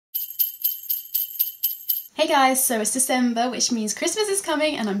Hey guys, so it's December, which means Christmas is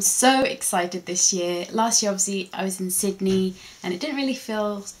coming and I'm so excited this year. Last year obviously I was in Sydney and it didn't really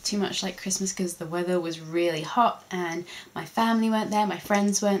feel too much like Christmas because the weather was really hot and my family weren't there, my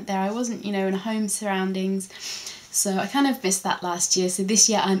friends weren't there, I wasn't, in home surroundings. So I kind of missed that last year, so this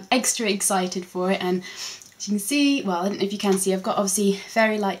year I'm extra excited for it. And as you can see, well, I don't know if you can see, I've got obviously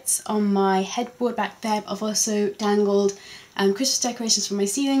fairy lights on my headboard back there, but I've also dangled Christmas decorations from my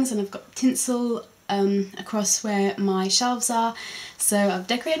ceilings, and I've got tinsel across where my shelves are. So I've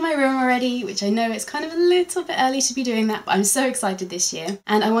decorated my room already, which I know it's kind of a little bit early to be doing that, but I'm so excited this year.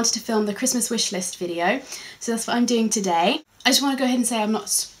 And I wanted to film the Christmas wish list video, so that's what I'm doing today. I just want to go ahead and say I'm not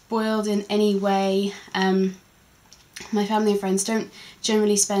spoiled in any way. My family and friends don't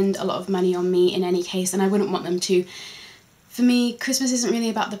generally spend a lot of money on me in any case, and I wouldn't want them to. For me, Christmas isn't really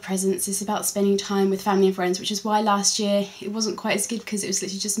about the presents, it's about spending time with family and friends, which is why last year it wasn't quite as good because it was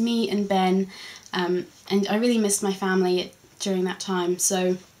literally just me and Ben, and I really missed my family during that time.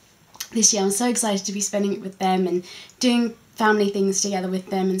 So this year I'm so excited to be spending it with them and doing family things together with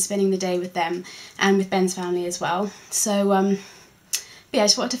them and spending the day with them and with Ben's family as well. So but yeah, I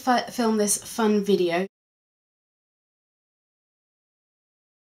just wanted to film this fun video.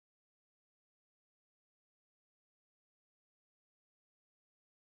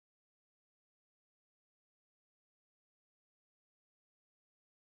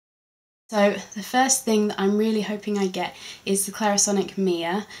 So the first thing that I'm really hoping I get is the Clarisonic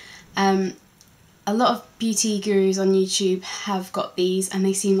Mia. A lot of beauty gurus on YouTube have got these and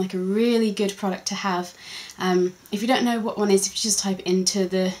they seem like a really good product to have. If you don't know what one is, if you just type into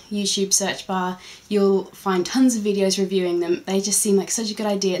the YouTube search bar, you'll find tons of videos reviewing them. They just seem like such a good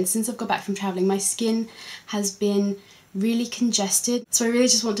idea, and since I've got back from travelling, my skin has been really congested, so I really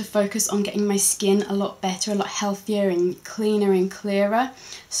just want to focus on getting my skin a lot better, a lot healthier and cleaner and clearer.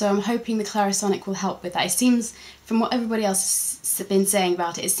 So I'm hoping the Clarisonic will help with that. It seems, from what everybody else has been saying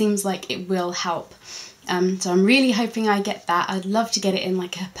about it, it seems like it will help. So I'm really hoping I get that. I'd love to get it in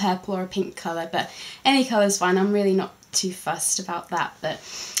like a purple or a pink colour, but any colour is fine. I'm really not too fussed about that, but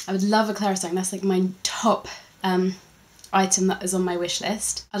I would love a Clarisonic. That's like my top item that is on my wish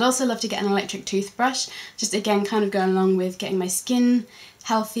list. I'd also love to get an electric toothbrush, just again kind of going along with getting my skin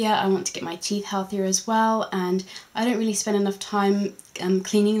healthier. I want to get my teeth healthier as well, and I don't really spend enough time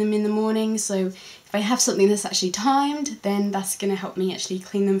cleaning them in the morning, so if I have something that's actually timed, then that's going to help me actually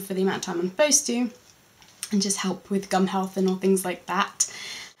clean them for the amount of time I'm supposed to, and just help with gum health and all things like that.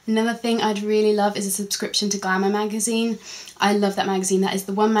 Another thing I'd really love is a subscription to Glamour magazine. I love that magazine. That is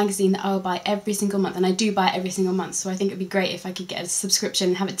the one magazine that I will buy every single month, and I do buy it every single month, so I think it would be great if I could get a subscription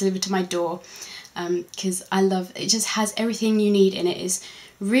and have it delivered to my door, because I love it. It just has everything you need in it. It's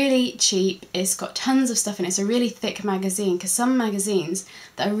really cheap, it's got tons of stuff in it. It's a really thick magazine, because some magazines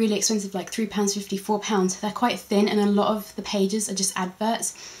that are really expensive, like £3.50, £4, they're quite thin and a lot of the pages are just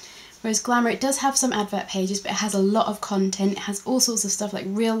adverts. Whereas Glamour, it does have some advert pages, but it has a lot of content. It has all sorts of stuff like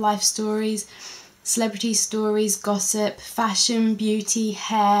real life stories, celebrity stories, gossip, fashion, beauty,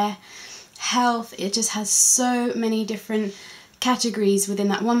 hair, health. It just has so many different categories within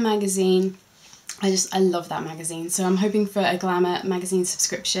that one magazine. I love that magazine, so I'm hoping for a Glamour magazine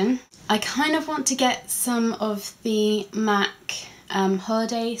subscription. I kind of want to get some of the MAC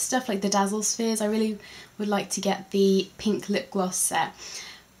holiday stuff, like the Dazzle Spheres. I really would like to get the pink lip gloss set.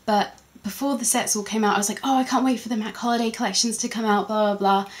 But before the sets all came out, I was like, oh, I can't wait for the MAC holiday collections to come out, blah, blah,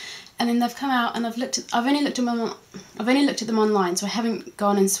 blah. And then they've come out and I've only looked at them online, so I haven't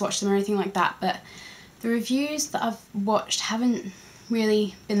gone and swatched them or anything like that. But the reviews that I've watched haven't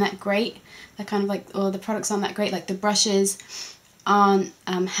really been that great. They're kind of like, or the products aren't that great. Like the brushes aren't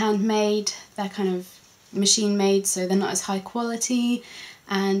handmade, they're kind of machine made, so they're not as high quality.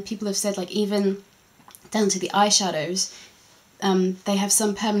 And people have said, like, even down to the eyeshadows, they have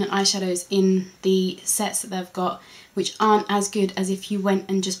some permanent eyeshadows in the sets that they've got which aren't as good as if you went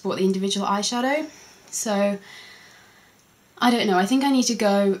and just bought the individual eyeshadow. So I don't know, I think I need to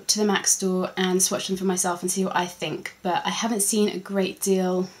go to the MAC store and swatch them for myself and see what I think, but I haven't seen a great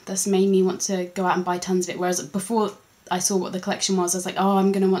deal that's made me want to go out and buy tons of it, whereas before I saw what the collection was, I was like, oh,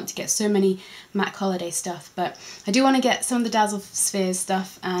 I'm going to want to get so many MAC holiday stuff. But I do want to get some of the Dazzle Spheres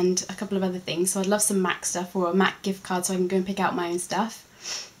stuff and a couple of other things, so I'd love some MAC stuff or a MAC gift card so I can go and pick out my own stuff.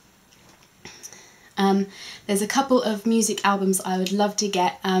 There's a couple of music albums I would love to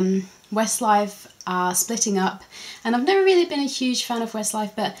get. Westlife are splitting up, and I've never really been a huge fan of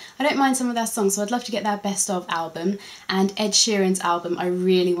Westlife, but I don't mind some of their songs, so I'd love to get their best of album. And Ed Sheeran's album I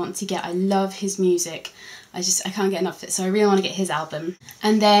really want to get. I love his music. I can't get enough of it, so I really want to get his album.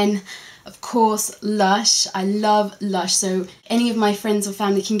 And then Of course, Lush. I love Lush, so any of my friends or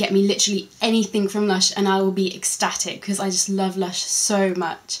family can get me literally anything from Lush and I will be ecstatic because I just love Lush so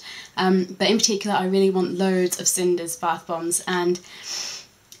much. But in particular, I really want loads of Cinders bath bombs, and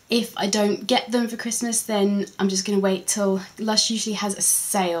if I don't get them for Christmas, then I'm just going to wait till Lush usually has a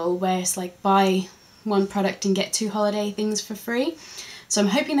sale where it's like buy one product and get 2 holiday things for free. So I'm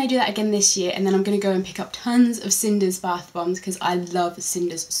hoping they do that again this year, and then I'm going to go and pick up tons of Cinders bath bombs because I love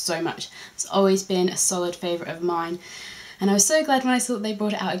Cinders so much. It's always been a solid favourite of mine. And I was so glad when I saw that they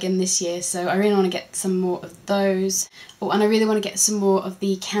brought it out again this year, so I really want to get some more of those. Oh, and I really want to get some more of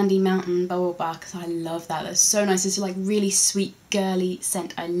the Candy Mountain Bubble Bar because I love that. That's so nice. It's like really sweet, girly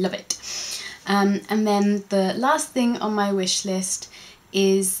scent. I love it. And then the last thing on my wish list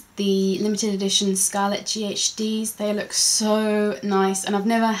is the limited edition Scarlet GHDs. They look so nice, and I've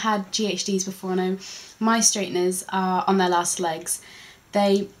never had GHDs before. No, my straighteners are on their last legs.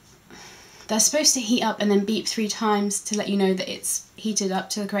 They're supposed to heat up and then beep 3 times to let you know that it's heated up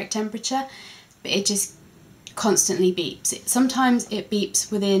to the correct temperature, but it just constantly beeps. Sometimes it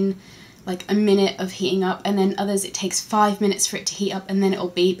beeps within like a minute of heating up, and then others it takes 5 minutes for it to heat up and then it'll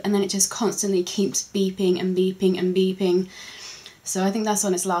beep, and then it just constantly keeps beeping and beeping and beeping. So I think that's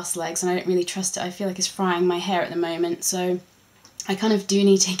on its last legs, and I don't really trust it. I feel like it's frying my hair at the moment, so I kind of do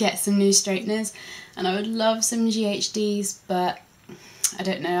need to get some new straighteners, and I would love some GHDs, but I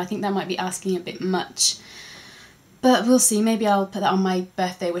don't know, I think that might be asking a bit much. But we'll see, maybe I'll put that on my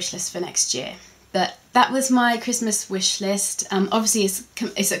birthday wish list for next year. But that was my Christmas wish list. Obviously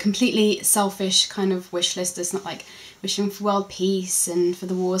it's a completely selfish kind of wish list. It's not like wishing for world peace and for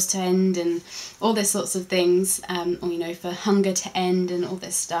the wars to end and all these sorts of things, or you know, for hunger to end and all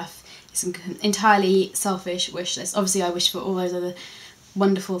this stuff. It's an entirely selfish wish list. Obviously I wish for all those other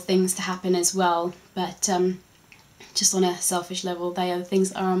wonderful things to happen as well, but just on a selfish level, they are the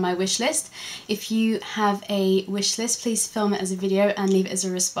things that are on my wish list. If you have a wish list, please film it as a video and leave it as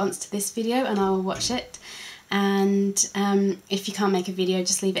a response to this video and I will watch it. And if you can't make a video,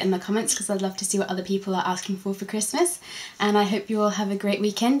 just leave it in the comments because I'd love to see what other people are asking for Christmas. And I hope you all have a great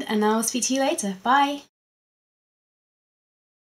weekend, and I'll speak to you later. Bye!